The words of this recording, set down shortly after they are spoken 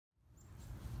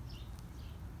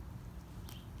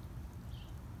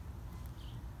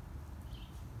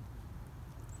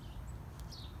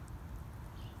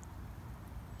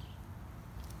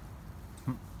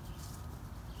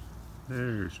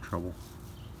There's trouble.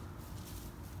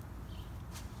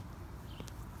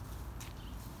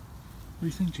 What do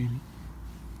you think, Jamie?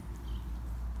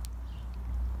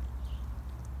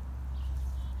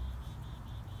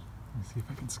 Let me see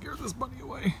if I can scare this bunny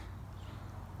away.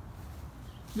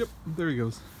 Yep, there he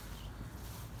goes.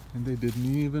 And they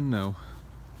didn't even know.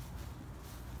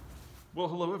 Well,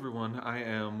 hello everyone. I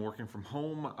am working from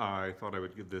home. I thought I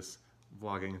would give this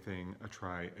vlogging thing a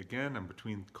try again. I'm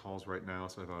between calls right now,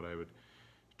 so I thought I would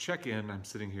check in. I'm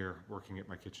sitting here working at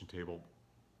my kitchen table.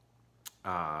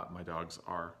 My dogs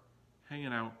are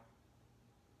hanging out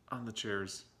on the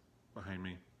chairs behind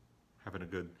me, having a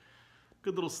good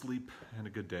little sleep and a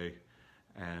good day.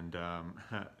 And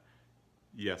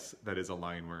yes, that is a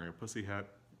lion wearing a pussy hat.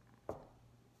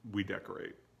 We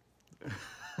decorate.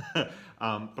 But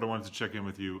I wanted to check in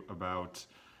with you about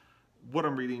what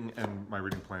I'm reading and my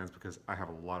reading plans, because I have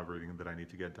a lot of reading that I need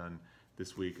to get done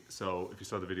this week. So if you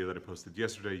saw the video that I posted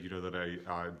yesterday, you know that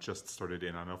I just started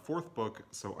in on a 4th book.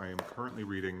 So I am currently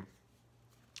reading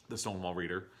The Stonewall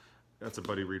Reader. That's a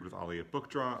buddy read with Ollie at Book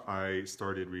Draw. I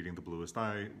started reading The Bluest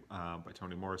Eye by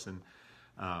Toni Morrison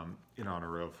in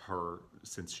honor of her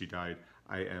since she died.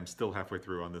 I am still halfway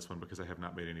through on this one because I have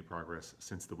not made any progress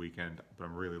since the weekend, but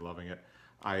I'm really loving it.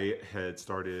 I had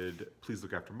started Please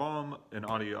Look After Mom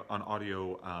on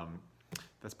audio.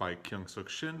 That's by Kyung-Suk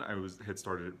Shin. I had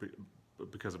started it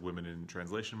because of Women in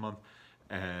Translation Month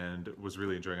and was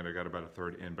really enjoying it. I got about a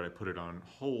third in, but I put it on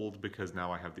hold because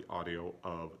now I have the audio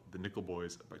of The Nickel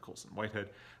Boys by Colson Whitehead.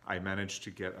 I managed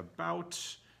to get about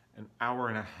an hour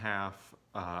and a half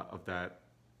of that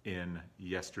in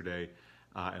yesterday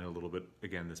and a little bit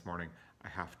again this morning. I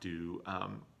have to...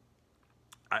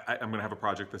 I'm going to have a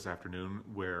project this afternoon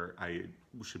where I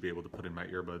should be able to put in my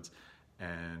earbuds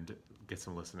and get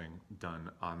some listening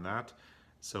done on that.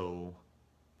 So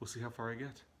we'll see how far I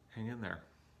get. Hang in there.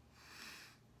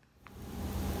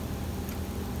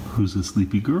 Who's a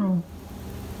sleepy girl?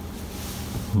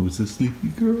 Who's a sleepy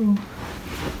girl?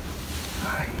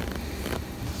 Hi.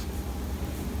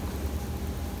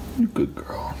 You're a good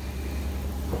girl.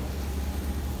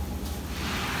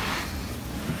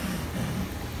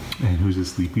 And who's a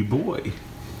sleepy boy?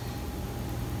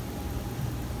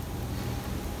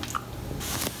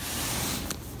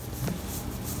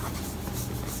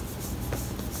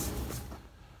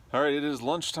 All right, it is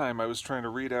lunchtime. I was trying to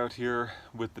read out here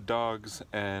with the dogs,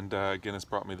 and Guinness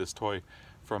brought me this toy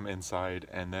from inside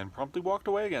and then promptly walked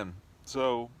away again.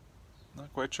 So,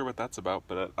 not quite sure what that's about,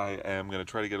 but I am going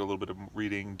to try to get a little bit of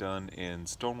reading done in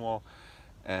Stonewall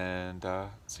and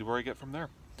see where I get from there.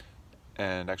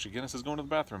 And actually, Guinness is going to the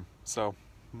bathroom, so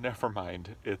never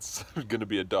mind. It's going to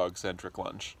be a dog-centric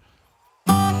lunch.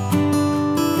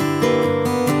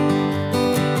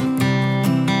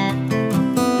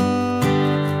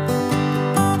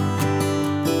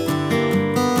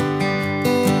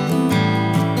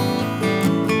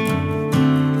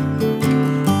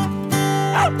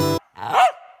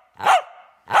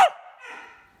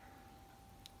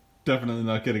 Definitely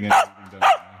not getting anything done.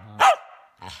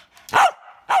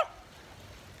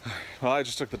 Well, I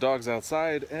just took the dogs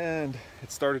outside and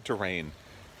it started to rain.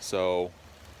 So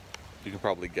you can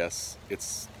probably guess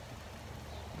it's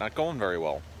not going very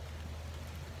well.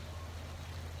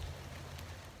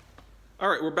 All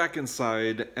right, we're back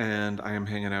inside and I am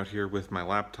hanging out here with my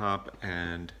laptop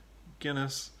and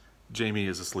Guinness. Jamie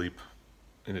is asleep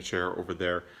in a chair over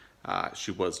there. She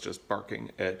was just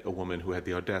barking at a woman who had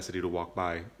the audacity to walk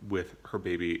by with her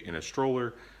baby in a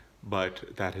stroller.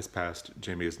 But that has passed.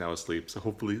 Jamie is now asleep, so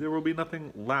hopefully there will be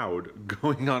nothing loud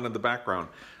going on in the background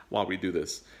while we do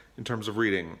this. In terms of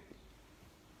reading,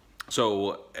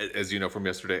 so as you know from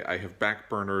yesterday, I have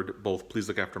backburnered both Please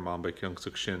Look After Mom by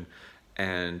Kyung-Suk Shin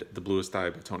and The Bluest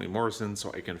Eye by Toni Morrison,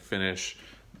 so I can finish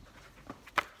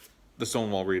The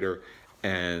Stonewall Reader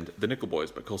and The Nickel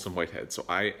Boys by Colson Whitehead. So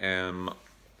I am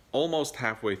almost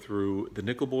halfway through The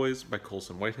Nickel Boys by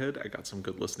Colson Whitehead. I got some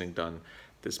good listening done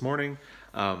this morning.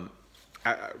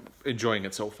 Enjoying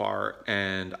it so far,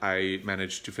 and I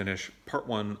managed to finish part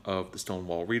 1 of The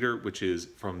Stonewall Reader, which is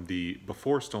from the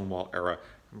before Stonewall era.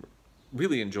 I'm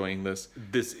really enjoying this.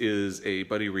 This is a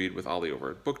buddy read with Ollie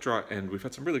over at Book Draw, and we've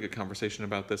had some really good conversation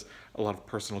about this, a lot of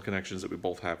personal connections that we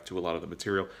both have to a lot of the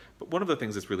material. But one of the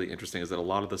things that's really interesting is that a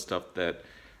lot of the stuff that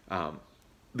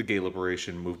the gay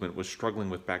liberation movement was struggling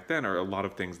with back then are a lot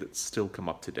of things that still come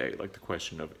up today, like the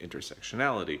question of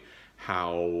intersectionality,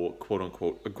 how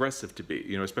quote-unquote aggressive to be,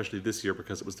 you know, especially this year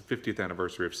because it was the 50th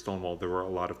anniversary of Stonewall. There were a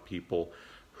lot of people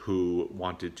who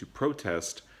wanted to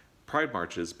protest pride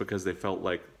marches because they felt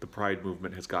like the pride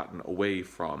movement has gotten away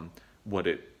from what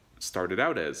it started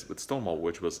out as with Stonewall,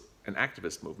 which was an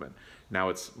activist movement. Now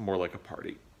it's more like a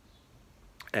party.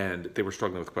 And they were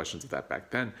struggling with questions of that back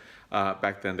then.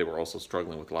 Back then, they were also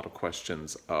struggling with a lot of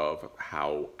questions of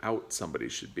how out somebody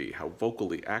should be, how vocal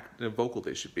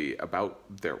they should be about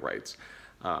their rights.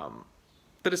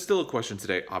 That is still a question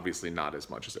today, obviously not as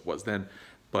much as it was then,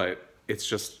 but it's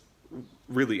just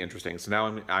really interesting. So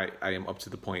now I am up to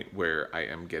the point where I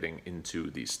am getting into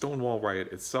the Stonewall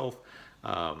riot itself,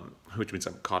 which means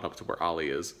I'm caught up to where Ollie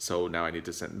is. So now I need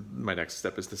to my next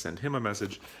step is to send him a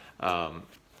message, and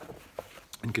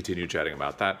continue chatting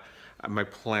about that. My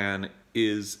plan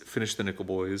is finish the Nickel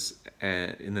Boys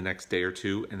in the next day or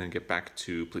two, and then get back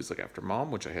to Please Look After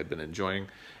Mom, which I had been enjoying.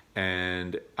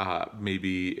 And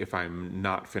maybe if I'm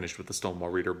not finished with the Stonewall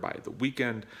Reader by the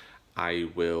weekend, I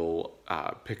will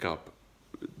pick up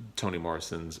Toni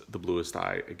Morrison's The Bluest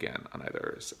Eye again on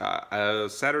either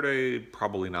Saturday,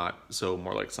 probably not, so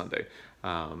more like Sunday.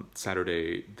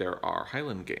 Saturday, there are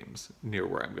Highland Games near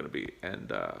where I'm going to be,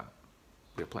 and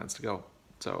we have plans to go.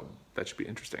 So that should be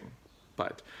interesting.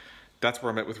 But that's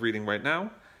where I'm at with reading right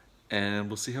now, and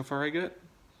we'll see how far I get.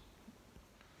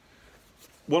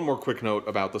 One more quick note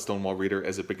about the Stonewall Reader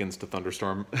as it begins to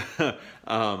thunderstorm.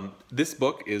 This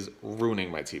book is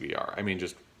ruining my TBR. I mean,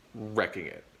 just wrecking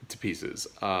it to pieces.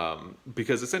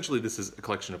 Because essentially this is a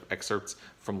collection of excerpts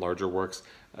from larger works.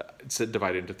 It's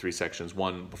divided into 3 sections.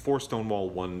 One before Stonewall,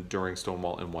 one during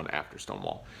Stonewall, and one after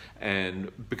Stonewall.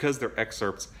 And because they're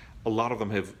excerpts, a lot of them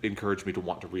have encouraged me to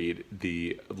want to read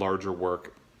the larger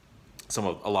work. A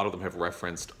lot of them have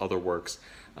referenced other works,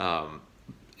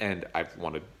 and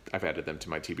I've added them to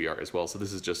my TBR as well. So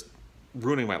this is just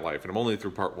ruining my life, and I'm only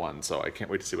through part 1, so I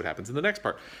can't wait to see what happens in the next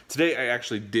part. Today I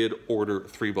actually did order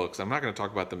 3 books. I'm not going to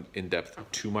talk about them in depth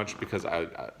too much because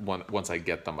once I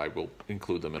get them, I will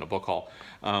include them in a book haul.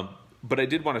 But I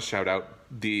did want to shout out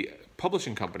the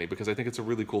publishing company because I think it's a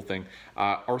really cool thing.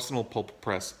 Arsenal Pulp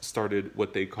Press started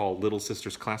what they call Little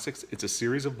Sisters Classics. It's a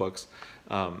series of books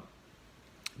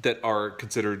that are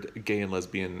considered gay and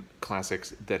lesbian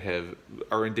classics that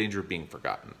are in danger of being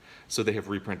forgotten. So they have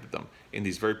reprinted them in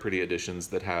these very pretty editions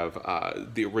that have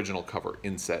the original cover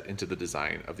inset into the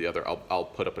design of the other. I'll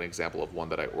put up an example of one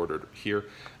that I ordered here.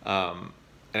 And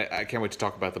I can't wait to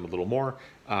talk about them a little more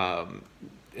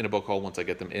in a book haul once I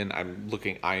get them in. I'm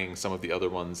eyeing some of the other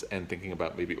ones and thinking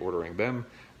about maybe ordering them,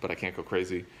 but I can't go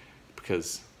crazy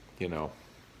because, you know,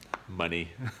 money.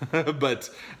 But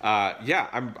yeah,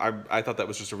 I thought that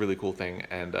was just a really cool thing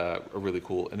and a really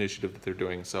cool initiative that they're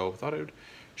doing. So I thought I would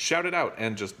shout it out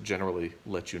and just generally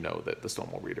let you know that the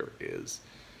Stonewall Reader is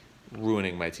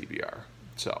ruining my TBR.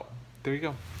 So there you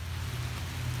go.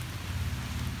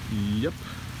 Yep,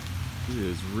 it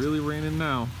is really raining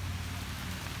now.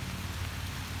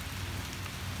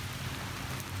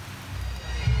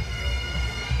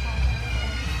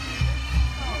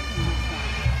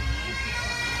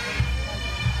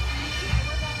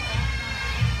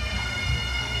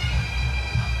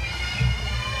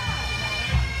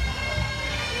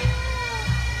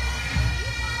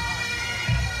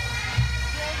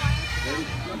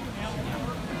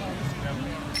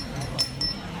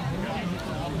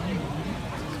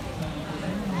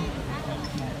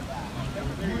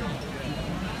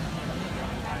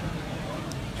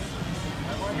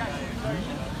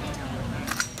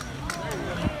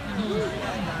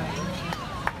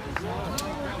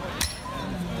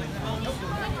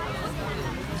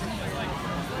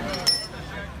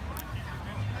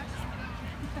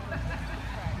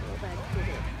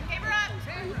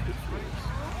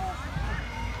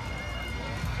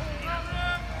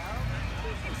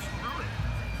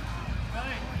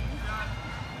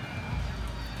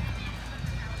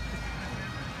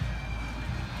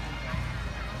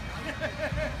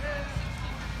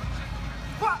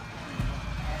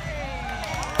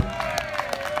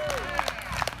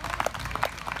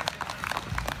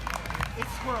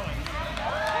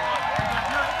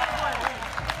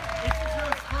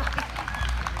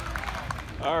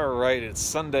 All right, it's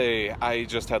Sunday. I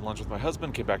just had lunch with my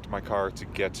husband, came back to my car to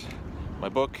get my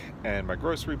book and my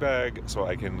grocery bag so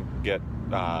I can get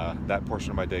that portion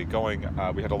of my day going.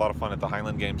 We had a lot of fun at the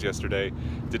Highland Games yesterday.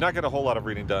 Did not get a whole lot of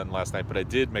reading done last night, but I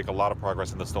did make a lot of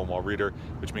progress in the Stonewall Reader,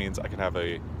 which means I can have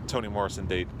a Toni Morrison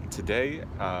date today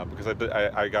because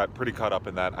I got pretty caught up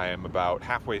in that. I am about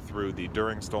halfway through the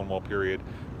during Stonewall period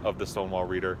of the Stonewall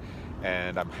Reader,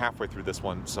 and I'm halfway through this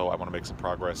one, so I want to make some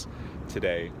progress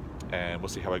today. And we'll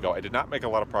see how I go. I did not make a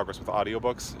lot of progress with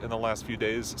audiobooks in the last few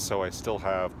days, so I still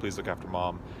have Please Look After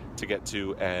Mom to get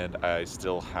to, and I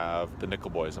still have The Nickel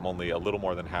Boys. I'm only a little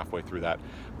more than halfway through that,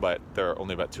 but there are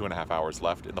only about 2.5 hours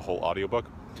left in the whole audiobook,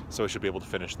 so I should be able to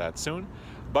finish that soon.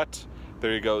 But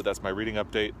there you go, that's my reading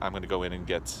update. I'm going to go in and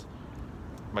get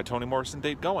my Toni Morrison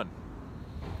date going.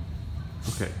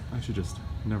 Okay, I should just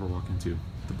never walk into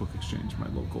the book exchange, my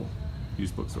local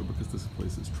used bookstore, because this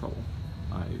place is trouble.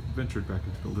 I ventured back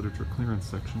into the literature clearance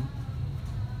section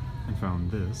and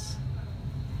found this.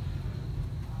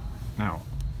 Now,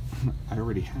 I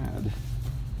already had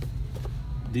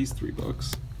these 3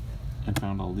 books and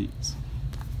found all these.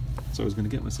 So I was going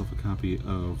to get myself a copy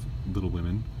of Little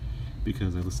Women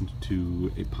because I listened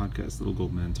to a podcast, Little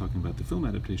Gold Men, talking about the film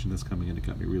adaptation that's coming, and it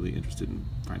got me really interested in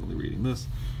finally reading this.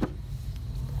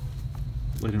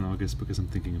 Late in August, because I'm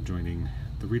thinking of joining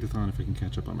the readathon if I can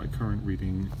catch up on my current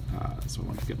reading, so I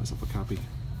wanted to get myself a copy.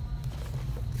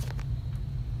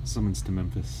 Summons to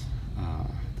Memphis.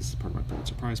 This is part of my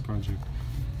Pulitzer Prize project,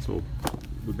 so it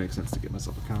would make sense to get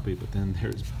myself a copy. But then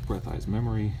there's Breath Eye's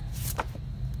Memory,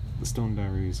 The Stone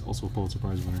Diaries, also a Pulitzer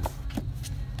Prize winner,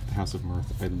 The House of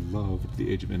Mirth. I loved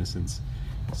The Age of Innocence,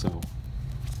 so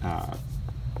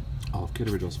Olive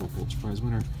Kitteridge, also a Pulitzer Prize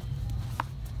winner.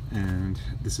 And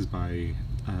this is by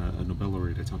a Nobel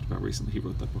laureate I talked about recently. He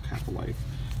wrote that book, Half a Life.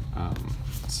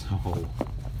 So,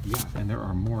 yeah, and there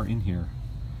are more in here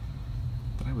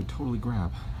that I would totally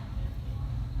grab.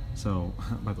 So,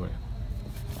 by the way,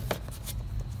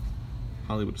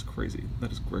 Hollywood is crazy.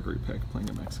 That is Gregory Peck playing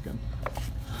a Mexican.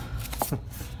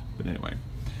 But anyway,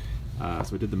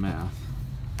 so I did the math.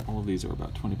 All of these are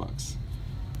about 20 bucks.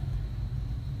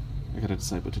 I gotta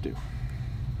decide what to do.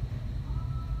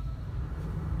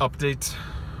 Update,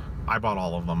 I bought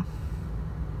all of them.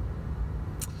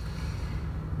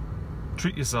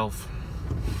 Treat yourself.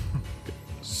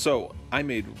 So, I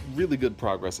made really good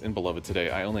progress in Beloved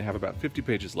today. I only have about 50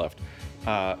 pages left, so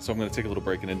I'm going to take a little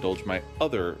break and indulge my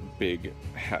other big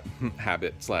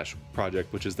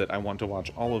habit/project, which is that I want to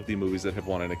watch all of the movies that have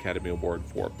won an Academy Award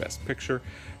for Best Picture.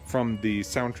 From the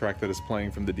soundtrack that is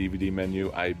playing from the DVD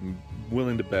menu, I'm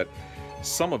willing to bet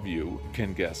some of you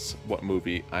can guess what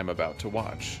movie I'm about to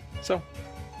watch. So,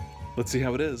 let's see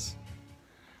how it is.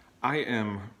 I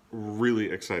am really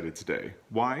excited today.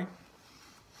 Why?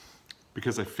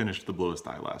 Because I finished The Bluest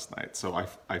Eye last night. So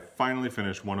I finally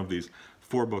finished one of these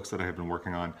 4 books that I have been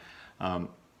working on.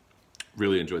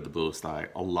 Really enjoyed The Bluest Eye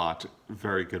a lot.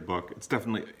 Very good book. It's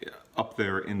definitely up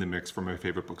there in the mix for my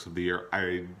favorite books of the year.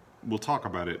 I will talk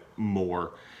about it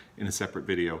more in a separate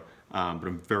video, but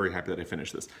I'm very happy that I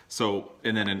finished this. So,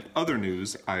 and then in other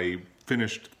news, I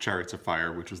finished Chariots of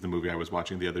Fire, which was the movie I was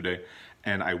watching the other day,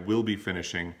 and I will be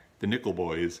finishing The Nickel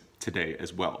Boys today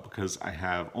as well, because I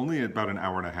have only about an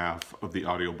hour and a half of the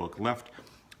audiobook left,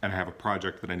 and I have a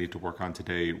project that I need to work on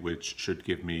today, which should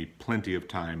give me plenty of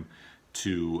time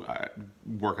to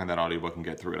work on that audiobook and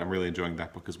get through it. I'm really enjoying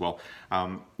that book as well.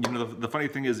 You know, the funny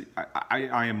thing is,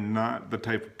 I am not the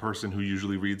type of person who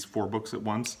usually reads 4 books at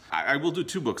once. I will do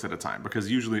 2 books at a time, because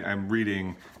usually I'm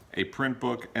reading a print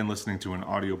book and listening to an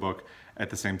audiobook at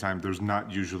the same time. There's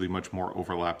not usually much more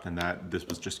overlap than that. This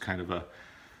was just kind of a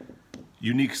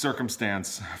unique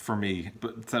circumstance for me,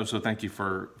 but so thank you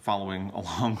for following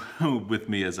along with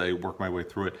me as I work my way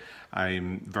through it.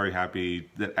 I'm very happy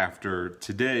that after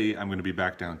today, I'm going to be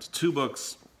back down to 2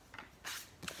 books.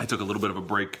 I took a little bit of a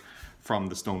break from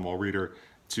the Stonewall Reader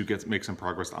to make some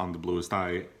progress on The Bluest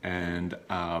Eye, and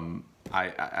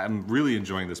I'm really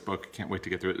enjoying this book. Can't wait to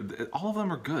get through it. All of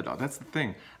them are good. That's the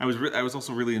thing. I was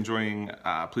also really enjoying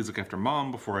Please Look After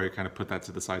Mom before I kind of put that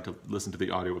to the side to listen to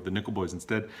the audio of The Nickel Boys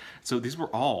instead. So these were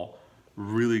all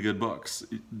really good books.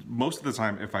 Most of the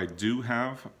time, if I do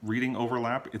have reading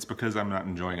overlap, it's because I'm not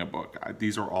enjoying a book.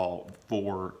 These are all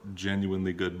 4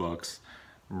 genuinely good books.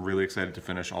 I'm really excited to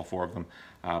finish all 4 of them,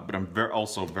 but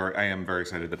I am very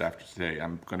excited that after today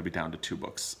I'm going to be down to 2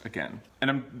 books again. And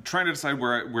I'm trying to decide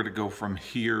where to go from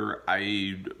here.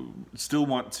 I still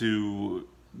want to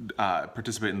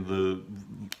participate in the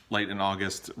late in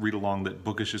August read-along that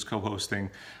Bookish is co-hosting,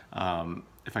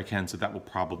 if I can, so that will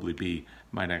probably be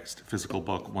my next physical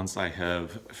book once I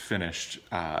have finished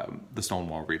the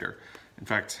Stonewall Reader. In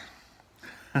fact,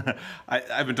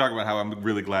 I've been talking about how I'm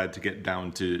really glad to get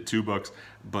down to 2 books,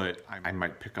 but I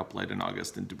might pick up late in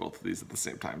August and do both of these at the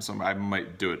same time, so I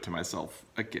might do it to myself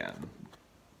again.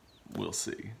 We'll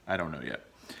see. I don't know yet.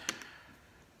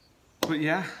 But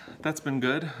yeah, that's been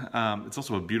good. It's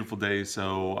also a beautiful day,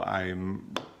 so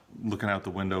I'm looking out the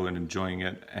window and enjoying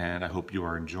it, and I hope you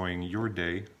are enjoying your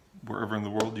day wherever in the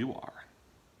world you are.